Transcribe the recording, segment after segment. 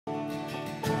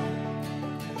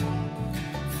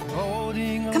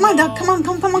Come on, Doug. Come on,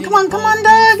 Doug. Come on.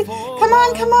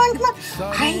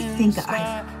 I think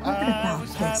I've heard about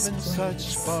this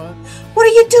place. What are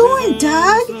you doing,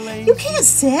 Doug? You can't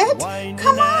sit.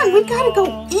 Come on, we gotta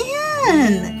go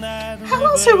in. How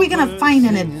else are we gonna find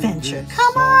an adventure?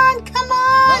 Come on.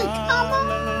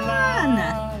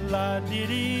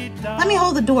 Let me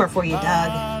hold the door for you,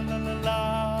 Doug.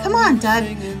 Come on, Doug.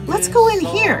 Let's go in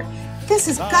here. This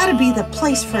has got to be the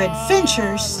place for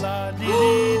adventures.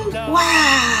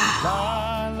 Wow!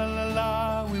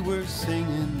 We were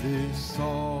singing this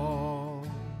song.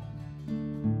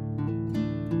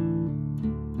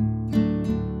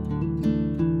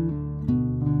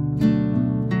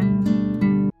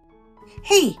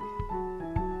 Hey,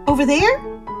 over there?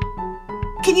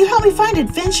 Can you help me find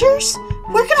adventures?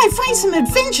 Where can I find some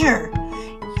adventure?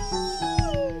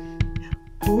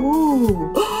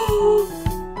 Ooh.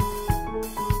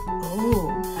 Oh,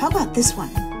 how about this one?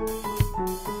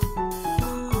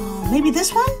 Maybe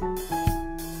this one?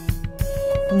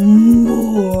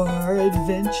 More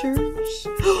adventures?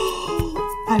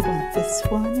 I want this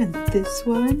one and this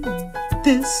one and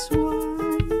this one.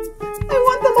 I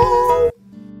want them all.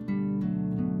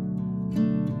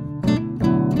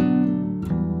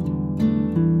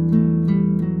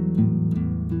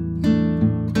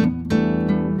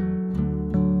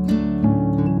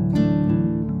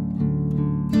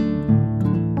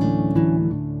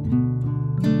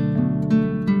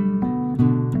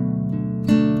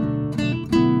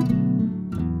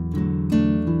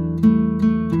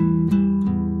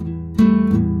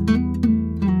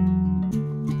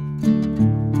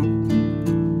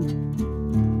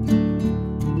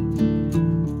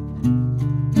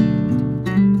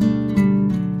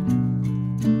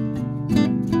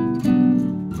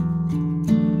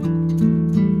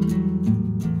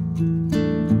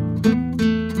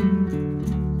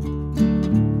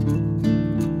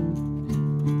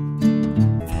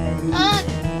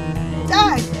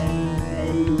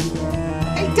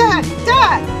 Doug.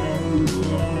 Doug.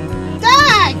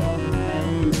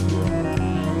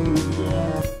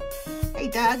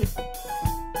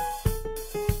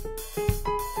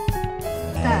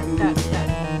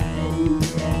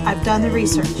 I've done the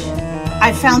research.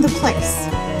 I found the place.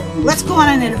 Let's go on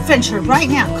an adventure right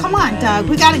now. Come on, Doug.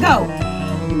 We gotta go.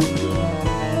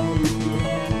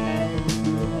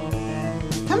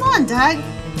 Come on, Doug.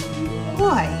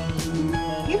 Boy,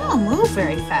 you don't move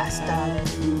very fast, Doug.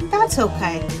 That's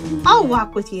okay. I'll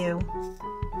walk with you.